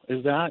memorable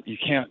as that. You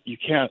can't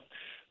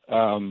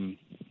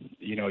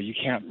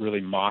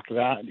really mock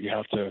that. You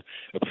have to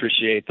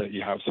appreciate that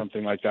you have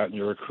something like that in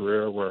your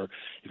career where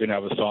you can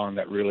have a song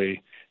that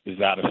really is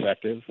that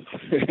effective,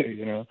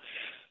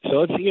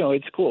 So it's,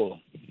 it's cool.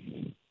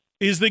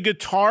 Is the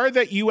guitar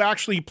that you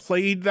actually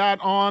played that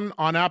on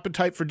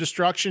Appetite for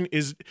Destruction,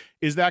 is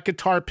that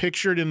guitar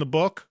pictured in the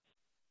book?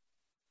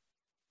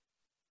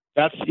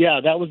 That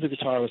was the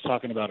guitar I was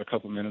talking about a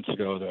couple minutes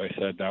ago that I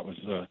said that was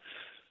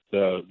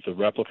the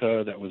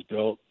replica that was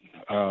built.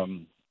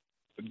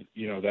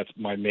 That's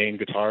my main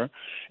guitar,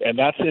 and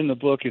that's in the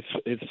book. It's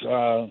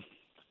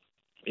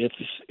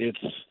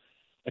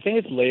I think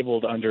it's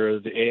labeled under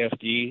the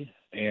AFD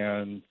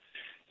and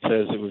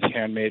says it was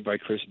handmade by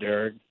Chris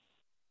Derrick.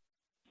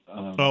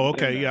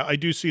 Okay. Yeah, I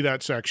do see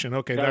that section.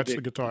 Okay, that's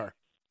the guitar.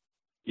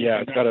 Yeah,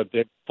 it's got a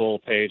big full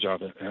page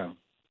of it. Yeah.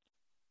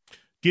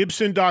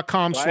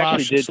 Gibson.com//book. I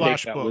actually did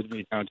take that with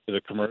me down to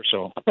the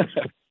commercial.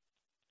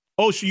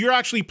 Oh, so you're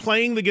actually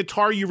playing the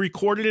guitar you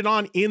recorded it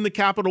on in the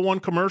Capital One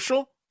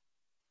commercial?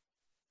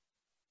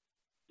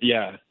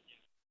 Yeah.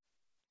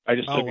 I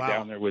just took it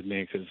down there with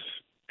me because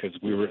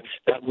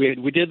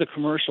we did the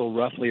commercial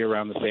roughly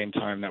around the same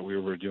time that we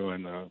were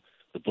doing the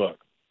book.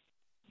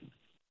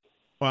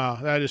 Wow,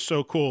 that is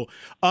so cool.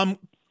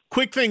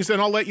 Quick things, then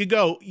I'll let you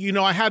go.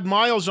 I had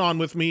Miles on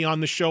with me on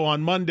the show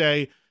on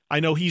Monday. I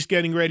know he's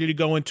getting ready to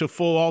go into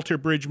full Alter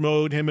Bridge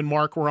mode. Him and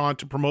Mark were on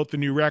to promote the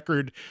new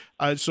record.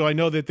 So I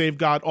know that they've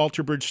got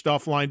Alter Bridge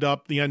stuff lined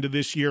up the end of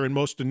this year and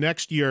most of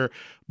next year.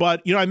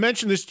 But, I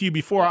mentioned this to you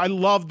before. I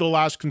loved the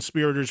last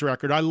Conspirators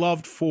record. I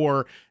loved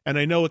 4, and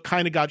I know it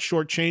kind of got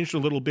shortchanged a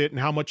little bit in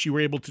how much you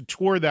were able to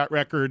tour that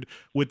record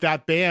with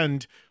that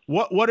band.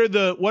 What are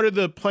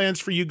the plans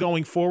for you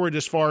going forward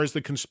as far as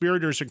the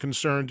Conspirators are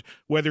concerned,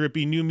 whether it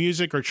be new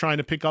music or trying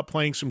to pick up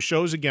playing some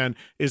shows again?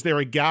 Is there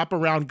a gap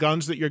around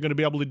Guns that you're going to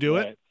be able to do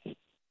it?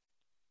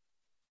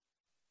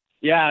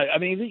 Yeah, I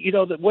mean,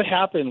 what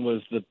happened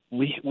was that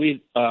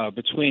we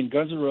between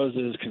Guns N'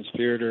 Roses,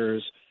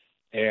 Conspirators,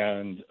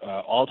 and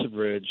Alter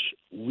Bridge,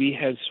 we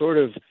had sort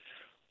of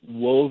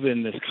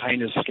woven this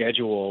kind of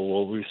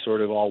schedule where we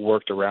sort of all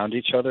worked around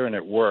each other, and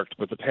it worked.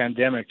 But the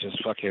pandemic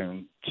just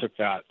fucking took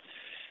that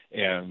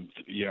and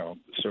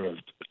sort of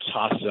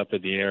tossed it up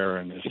in the air,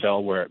 and it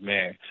fell where it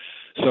may.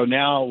 So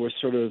now we're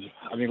sort of,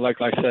 I mean,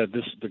 like I said,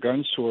 the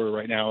Guns tour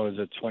right now is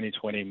a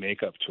 2020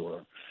 makeup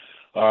tour.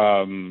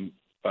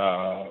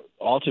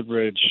 Alter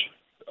Bridge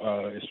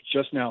is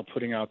just now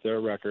putting out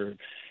their record,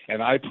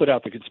 and I put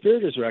out the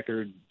Conspirators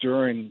record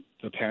during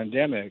the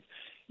pandemic,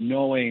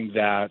 knowing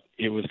that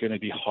it was going to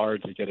be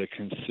hard to get a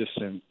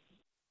consistent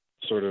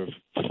sort of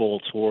full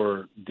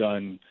tour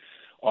done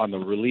on the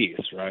release,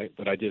 right?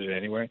 But I did it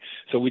anyway.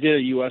 So we did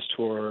a U.S.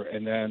 tour,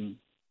 and then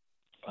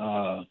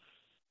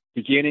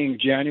beginning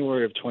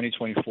January of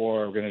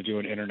 2024, we're going to do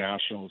an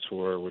international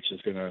tour, which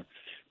is going to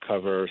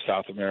cover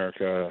South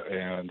America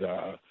and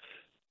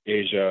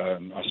Asia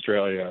and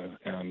Australia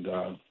and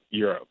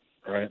Europe,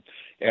 right?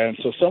 And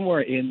so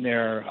somewhere in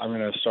there, I'm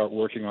going to start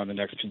working on the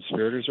next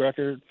Conspirators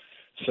record.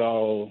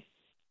 So,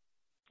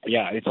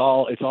 yeah, it's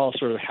all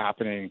sort of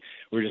happening.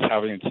 We're just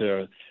having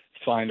to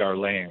find our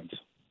lanes.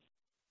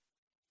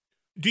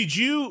 Did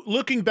you,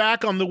 looking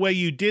back on the way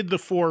you did the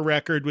 4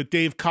 record with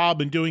Dave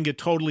Cobb and doing it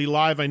totally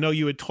live, I know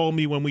you had told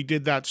me when we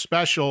did that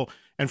special,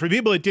 and for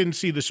people that didn't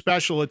see the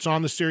special, it's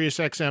on the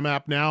SiriusXM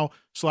app now.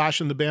 Slash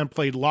and the band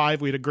played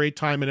live. We had a great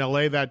time in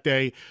LA that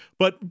day.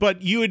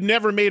 But you had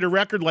never made a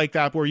record like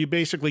that where you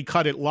basically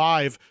cut it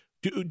live.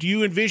 Do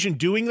you envision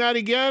doing that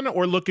again?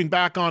 Or looking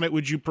back on it,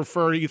 would you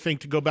prefer, you think,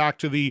 to go back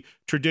to the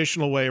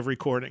traditional way of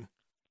recording?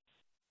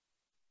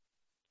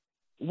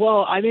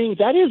 Well, I mean,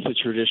 that is the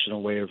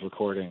traditional way of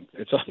recording.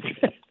 It's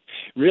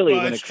really,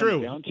 when it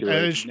comes down to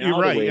it. Now you're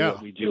right, the way yeah.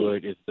 that we do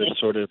it is this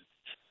sort of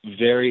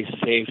very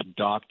safe,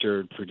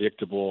 doctored,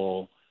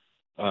 predictable,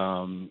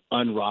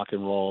 un-rock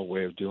and roll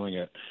way of doing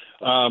it.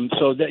 I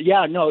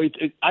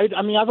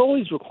mean, I've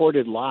always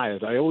recorded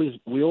live.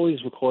 We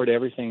always record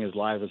everything as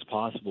live as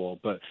possible,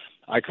 but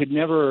I could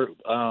never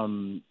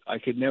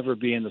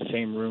be in the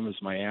same room as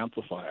my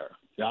amplifier.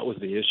 That was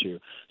the issue.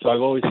 So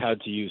I've always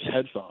had to use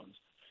headphones,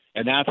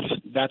 and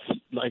that's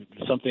like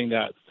something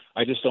that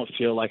I just don't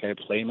feel like I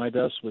play my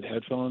best with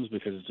headphones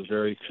because it's a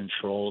very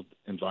controlled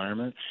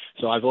environment.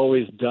 So I've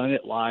always done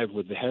it live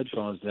with the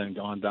headphones, then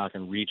gone back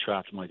and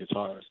retracked my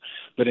guitars.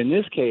 But in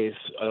this case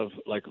of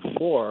like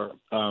 4,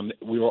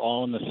 we were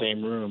all in the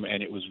same room,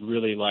 and it was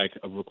really like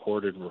a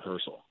recorded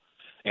rehearsal.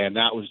 And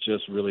that was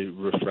just really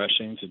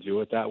refreshing to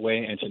do it that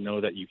way, and to know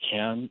that you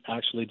can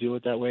actually do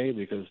it that way,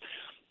 because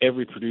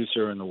every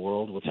producer in the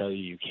world will tell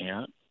you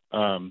can't.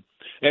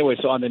 Anyway,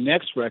 so on the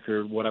next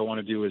record, what I want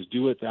to do is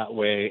do it that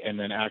way, and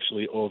then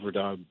actually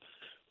overdub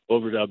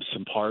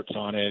some parts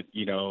on it,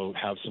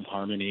 have some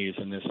harmonies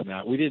and this and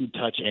that. We didn't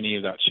touch any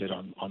of that shit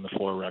on the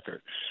 4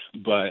 record.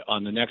 But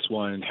on the next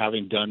one,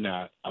 having done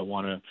that, I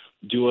want to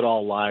do it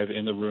all live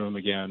in the room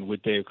again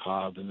with Dave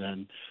Cobb, and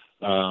then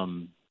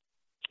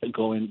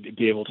go and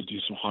be able to do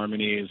some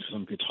harmonies,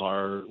 some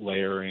guitar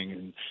layering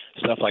and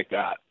stuff like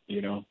that,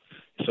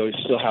 So you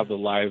still have the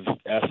live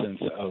essence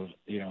of,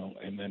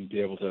 and then be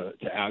able to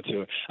add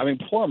to it. I mean,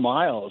 poor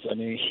Miles. I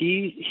mean,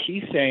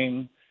 he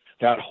sang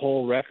that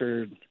whole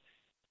record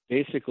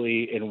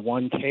basically in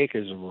one take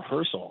as a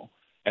rehearsal,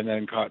 and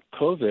then got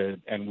COVID,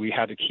 and we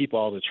had to keep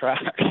all the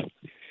tracks.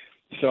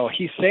 So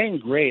he sang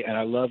great, and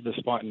I love the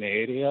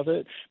spontaneity of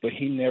it, but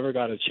he never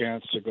got a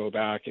chance to go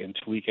back and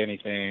tweak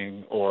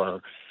anything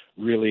or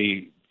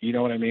really, you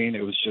know what I mean?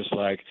 It was just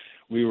like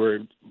we were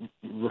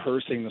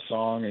rehearsing the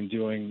song and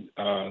doing,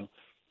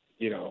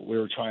 we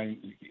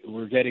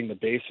were getting the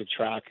basic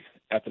track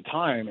at the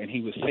time, and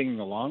he was singing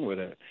along with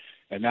it,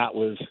 and that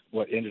was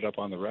what ended up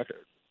on the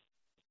record.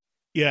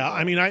 Yeah,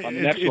 I mean, on the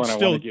next one, I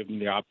want to give him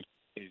the opportunity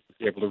to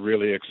be able to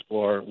really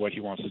explore what he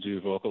wants to do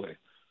vocally.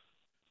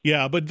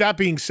 Yeah, but that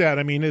being said,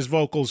 I mean, his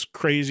vocal's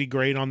crazy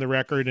great on the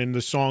record, and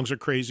the songs are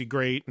crazy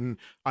great, and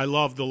I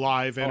love the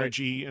live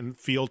energy and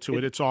feel to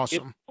it. It's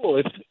awesome. It's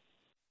cool.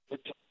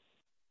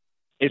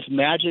 It's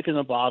magic in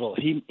a bottle.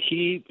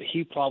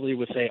 He probably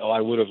would say, "Oh,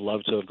 I would have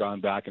loved to have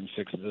gone back and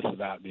fixed this or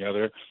that and the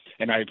other,"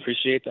 and I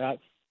appreciate that.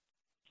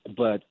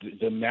 But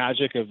the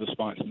magic of the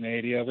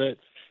spontaneity of it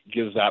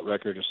gives that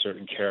record a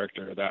certain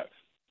character that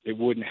it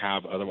wouldn't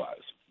have otherwise.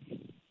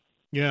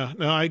 Yeah,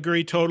 no, I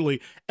agree totally.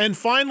 And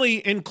finally,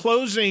 in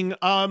closing,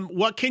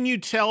 what can you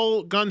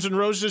tell Guns N'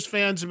 Roses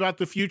fans about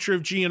the future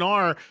of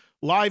GNR?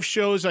 Live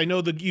shows, I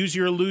know the Use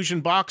Your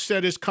Illusion box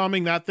set is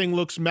coming. That thing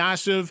looks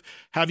massive.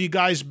 Have you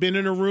guys been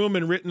in a room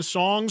and written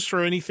songs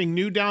for anything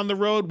new down the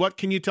road? What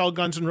can you tell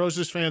Guns N'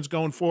 Roses fans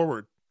going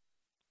forward?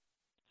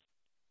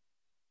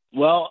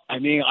 Well, I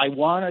mean, I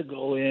want to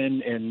go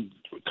in and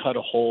cut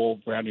a whole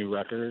brand new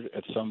record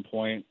at some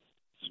point,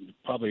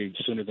 probably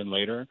sooner than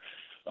later.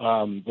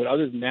 But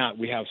other than that,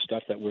 we have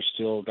stuff that we're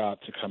still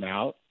got to come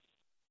out.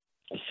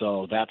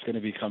 So that's going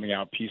to be coming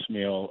out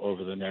piecemeal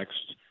over the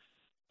next,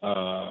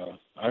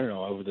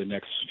 over the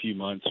next few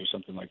months or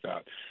something like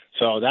that.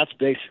 So that's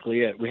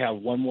basically it. We have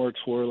one more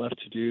tour left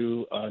to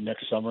do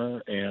next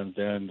summer, and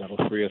then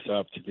that'll free us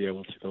up to be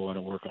able to go in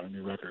and work on a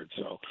new record.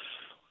 So,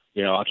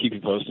 I'll keep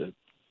you posted.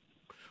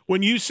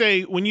 When you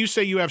say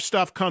you have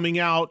stuff coming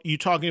out, you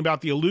talking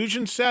about the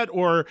Illusion set,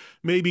 or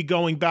maybe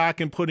going back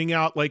and putting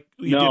out like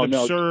you did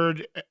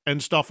Absurd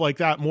and stuff like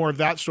that, more of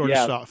that sort of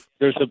stuff?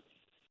 There's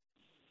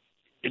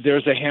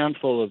a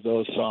handful of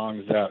those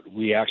songs that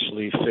we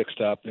actually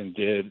fixed up and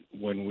did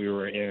when we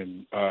were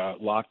in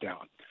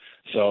lockdown.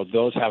 So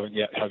those have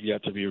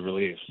yet to be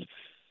released.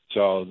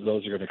 So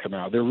those are going to come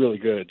out. They're really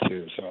good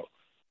too. So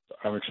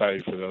I'm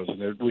excited for those. And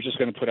we're just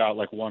going to put out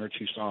like one or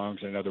two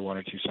songs and another one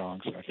or two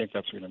songs. I think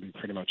that's going to be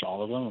pretty much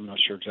all of them. I'm not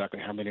sure exactly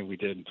how many we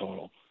did in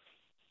total.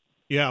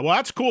 Yeah, well,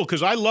 that's cool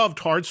because I loved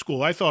Hard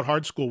School. I thought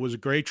Hard School was a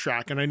great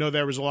track, and I know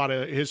there was a lot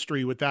of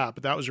history with that,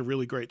 but that was a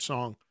really great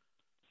song.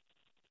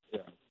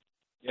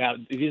 Yeah,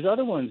 these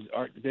other ones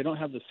they don't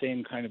have the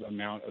same kind of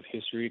amount of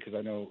history because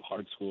I know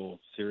Hard School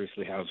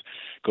seriously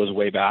goes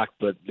way back,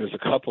 but there's a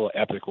couple of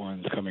epic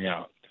ones coming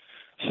out.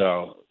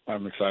 So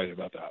I'm excited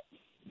about that.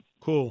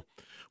 Cool.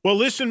 Well,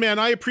 listen, man,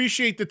 I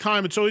appreciate the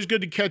time. It's always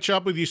good to catch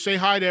up with you. Say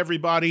hi to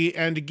everybody.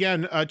 And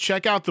again,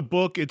 check out the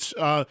book. It's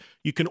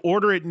you can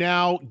order it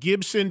now,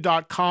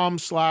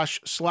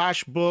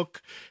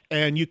 Gibson.com/book,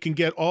 and you can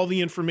get all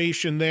the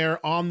information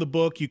there on the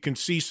book. You can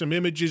see some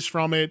images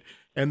from it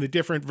and the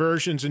different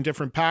versions and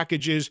different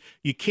packages.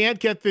 You can't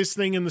get this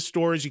thing in the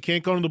stores. You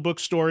can't go to the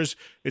bookstores.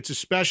 It's a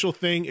special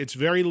thing. It's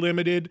very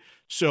limited.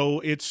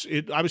 So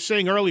I was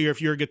saying earlier,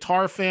 if you're a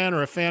guitar fan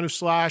or a fan of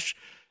Slash,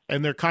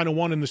 and they're kind of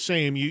one and the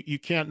same, you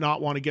can't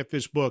not want to get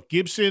this book.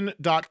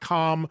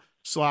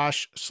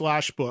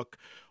 Gibson.com/book.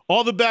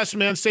 All the best,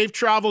 man. Safe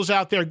travels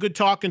out there. Good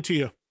talking to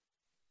you.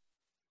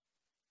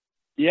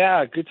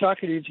 Yeah, good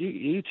talking to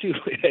you too,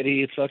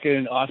 Eddie. It's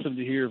fucking awesome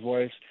to hear your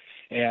voice.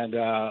 And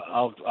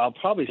I'll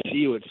probably see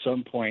you at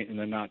some point in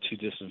the not too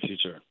distant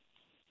future.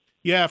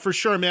 Yeah, for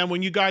sure, man.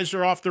 When you guys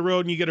are off the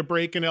road and you get a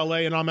break in LA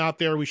and I'm out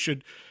there, we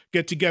should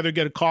get together,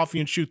 get a coffee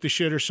and shoot the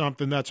shit or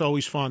something. That's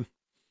always fun.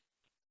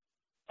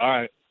 All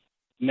right.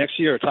 Next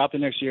year, top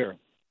of next year.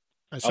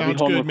 That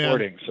sounds I'll be home good,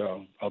 recording, man.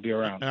 So I'll be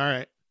around.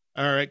 All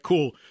right,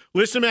 cool.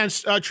 Listen, man,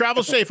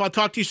 travel safe. I'll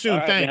talk to you soon.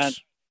 Right, thanks. Man.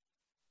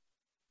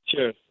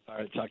 Cheers. All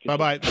right, talk to you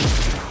Bye-bye.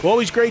 soon.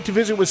 Always great to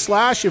visit with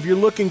Slash. If you're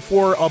looking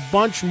for a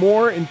bunch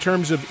more in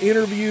terms of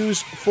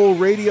interviews, full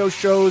radio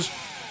shows,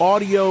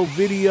 audio,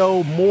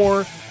 video,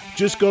 more,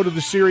 just go to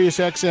the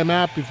SiriusXM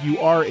app. If you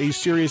are a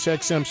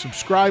SiriusXM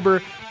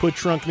subscriber, put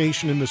Trunk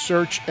Nation in the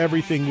search.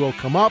 Everything will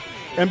come up.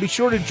 And be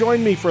sure to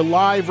join me for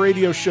live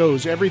radio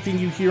shows. Everything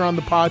you hear on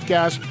the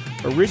podcast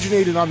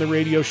originated on the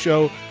radio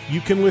show.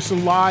 You can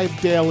listen live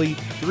daily,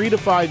 3 to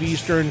 5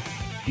 Eastern.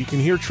 You can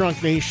hear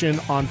Trunk Nation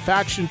on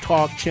Faction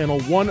Talk Channel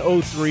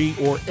 103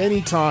 or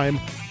anytime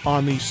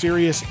on the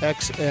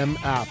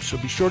SiriusXM app. So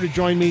be sure to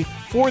join me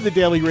for the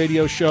daily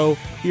radio show.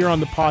 Here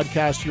on the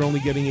podcast, you're only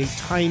getting a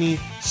tiny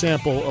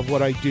sample of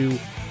what I do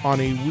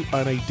on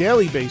a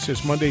daily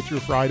basis, Monday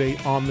through Friday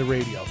on the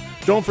radio.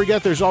 Don't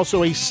forget, there's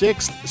also a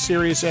 6th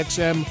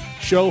SiriusXM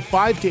show,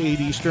 5 to 8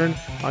 Eastern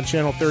on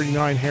Channel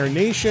 39 Hair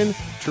Nation,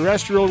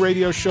 terrestrial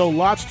radio show,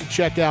 lots to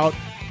check out.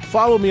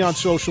 Follow me on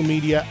social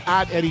media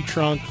at Eddie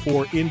Trunk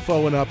for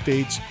info and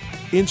updates,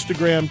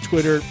 Instagram,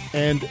 Twitter,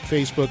 and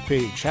Facebook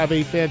page. Have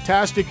a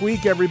fantastic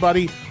week,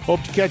 everybody.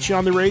 Hope to catch you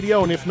on the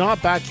radio, and if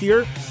not, back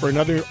here for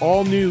another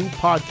all-new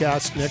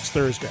podcast next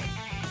Thursday.